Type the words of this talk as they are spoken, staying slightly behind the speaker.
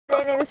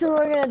Danny, this is what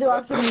we're gonna do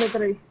after the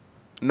 3.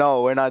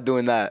 No, we're not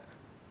doing that.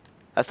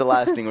 That's the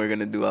last thing we're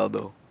gonna do,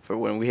 Aldo. For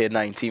when we hit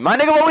 19. My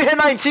nigga, when we hit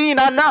 19,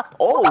 I'm not.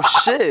 Oh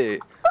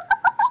shit.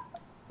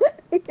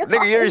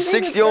 Nigga, you're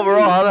 60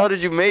 overall. How the hell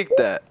did you make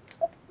that?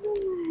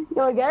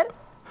 Yo, again?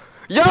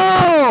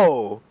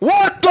 Yo!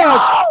 What the? Yo!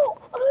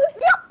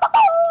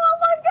 Oh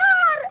my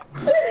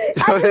god!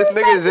 Yo, this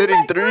nigga's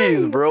hitting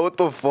threes, bro. What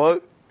the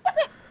fuck?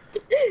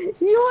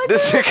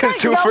 This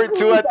nigga's 2 for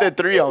 2 at the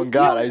 3 on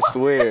God, I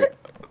swear.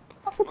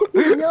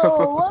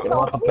 Yo,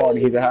 what the fuck?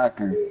 He's a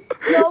hacker.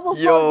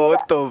 Yo,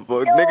 what the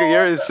fuck? Nigga,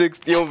 you're a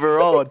 60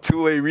 overall, a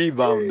 2-way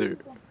rebounder.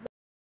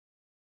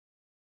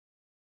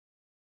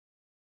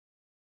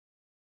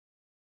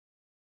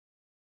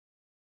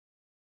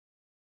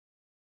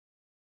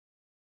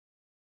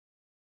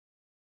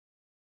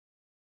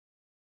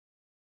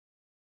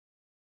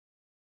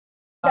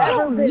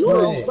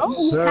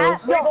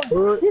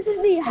 This is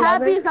the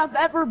happiest I've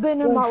ever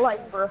been in my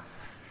life, bro.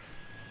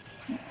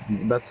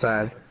 That's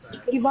sad.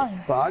 What are you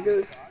buying?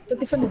 Saga?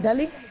 Took it from the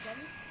deli?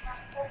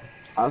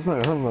 I was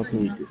like, I'm not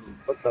going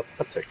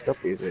to check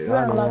up easy.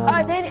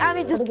 Alright, Danny, I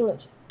need just a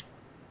glitch.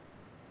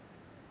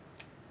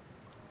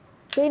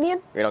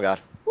 Danian? You know God.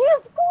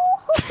 Yes, go!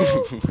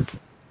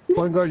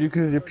 Point guard, you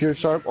can use your pure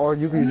sharp, or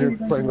you can use your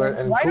point guard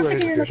and Why are you pure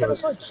taking your sharp.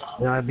 switch?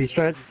 Yeah, be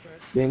stretch,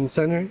 in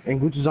center, and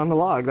Gucci's on the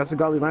log. That's a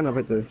godly lineup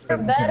right there. You're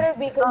better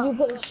because you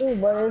put shoot,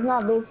 but it's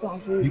not based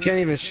on shoot. You can't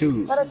even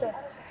shoot.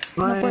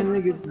 My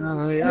nigga,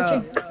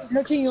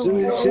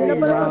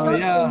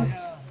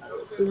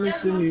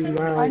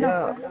 I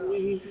know.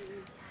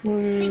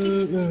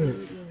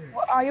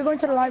 Are you going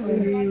to the library?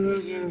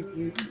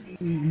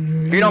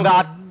 You know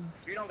God.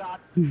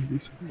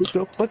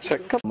 Let's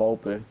check. Come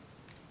open.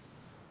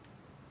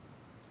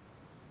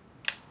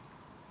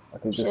 I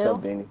think just Chill.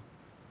 up, Danny.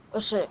 Oh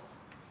shit.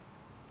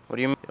 What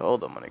do you mean?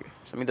 Hold on, my nigga.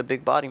 Send me the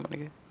big body, my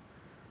nigga.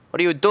 What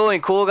are you doing,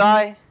 cool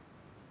guy?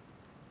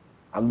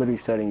 I'm literally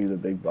setting you the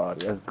big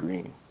body. That's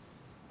green.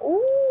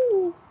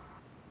 Ooh.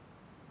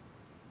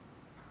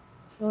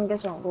 You wanna get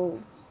some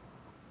gold?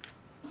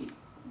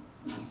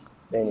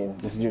 Danny,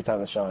 this is your time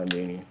to shine,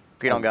 Danny.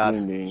 Green on God.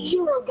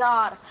 You're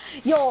God.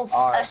 Yo,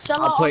 Alright,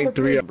 somehow I'll play on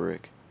the 3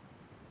 Brick.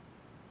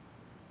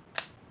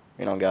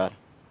 Green on God.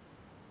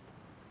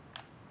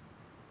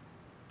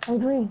 I'm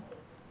green.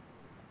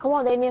 Come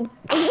on, Damien.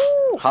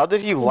 How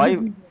did he light?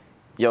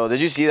 Yo,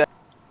 did you see that?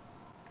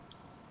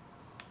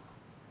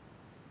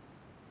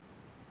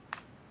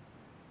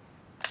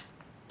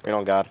 Green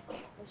on God.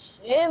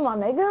 Shit, my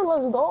nigga,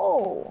 let's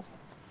go.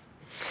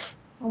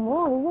 Come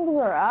on, these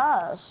niggas are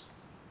ass.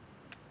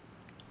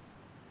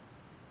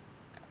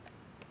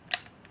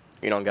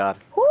 Green on God.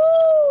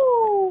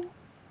 Woo!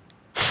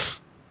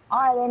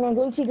 Alright, then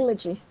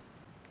glitchy.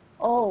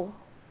 Oh.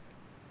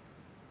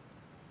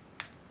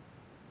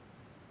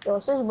 Yo,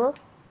 what's this, bro?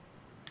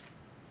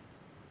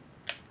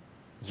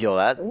 Yo,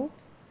 that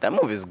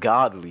move is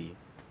godly.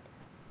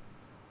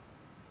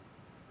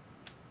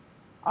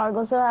 Alright,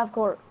 go to the half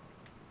court.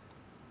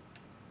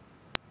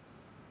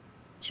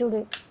 Shoot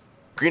it.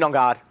 Green on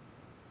God.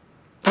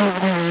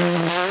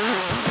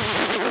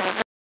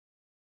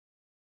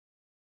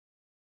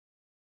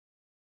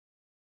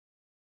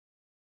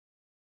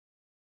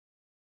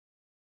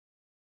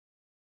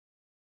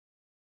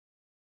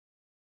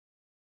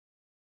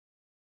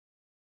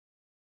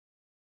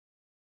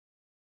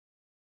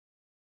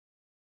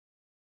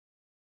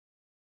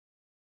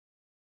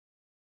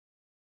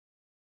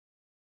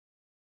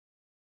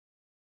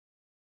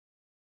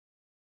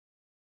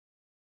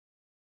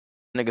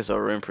 Nigga's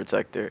a rim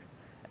protector,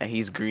 and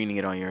he's greening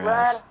it on your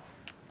ass.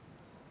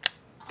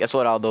 Guess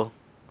what, Aldo?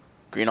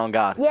 Green on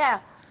God. Yeah.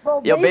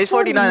 Bro, Yo, base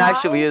 49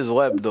 actually is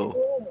web,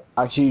 though.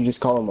 Actually, you just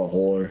call him a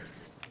whore.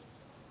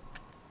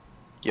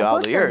 Yo,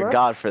 Aldo, you're a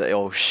god for that.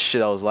 Oh,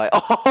 shit, I was like,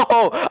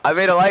 oh, I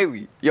made it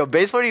lightly. Yo,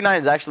 base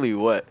 49 is actually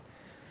what?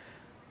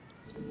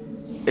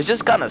 It's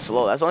just kind of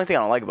slow. That's the only thing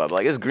I don't like about it.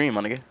 Like, it's green,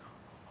 my nigga.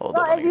 Hold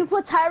on. If you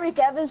put Tyreek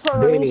Evans for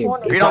release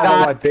 1, Green on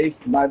God.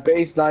 My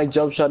base 9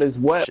 jump shot is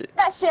wet. Shit.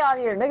 That shit out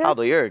of here, nigga.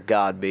 Aldo, you're a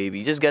god,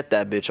 baby. Just get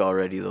that bitch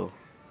already, though.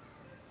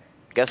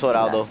 Guess what,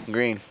 Aldo?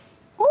 Green.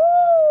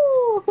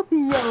 Woo!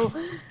 Yo.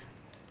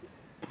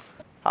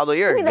 Aldo,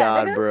 you're a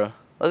god, bro.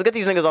 Let's get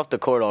these niggas off the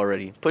court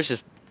already. Push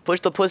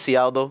the pussy,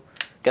 Aldo.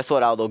 Guess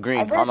what, Aldo?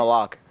 Green on the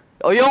lock.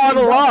 Oh, yo, on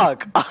the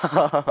lock. Yeah,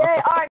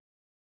 alright.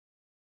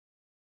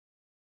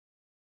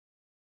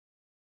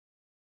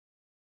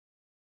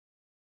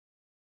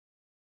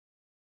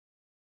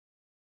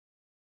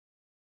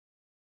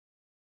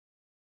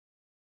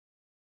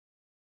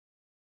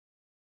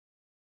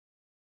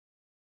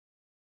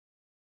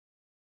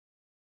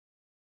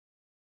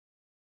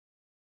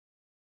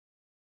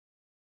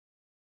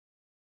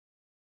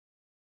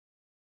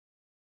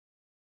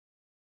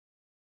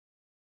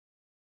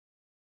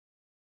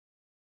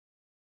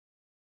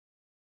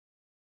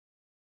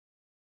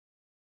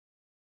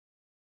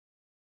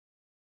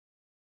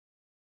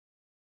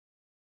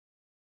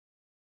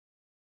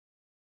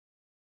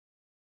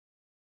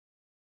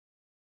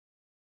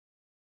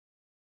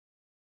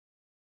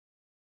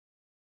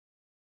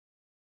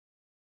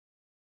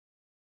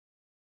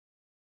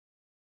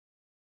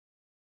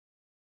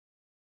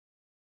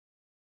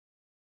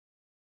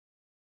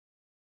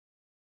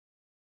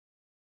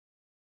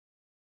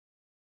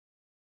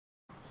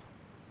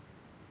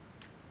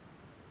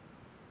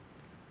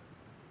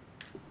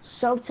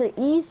 Sub to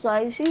East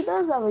Side, she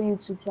does have a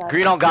YouTube channel.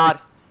 Green on God.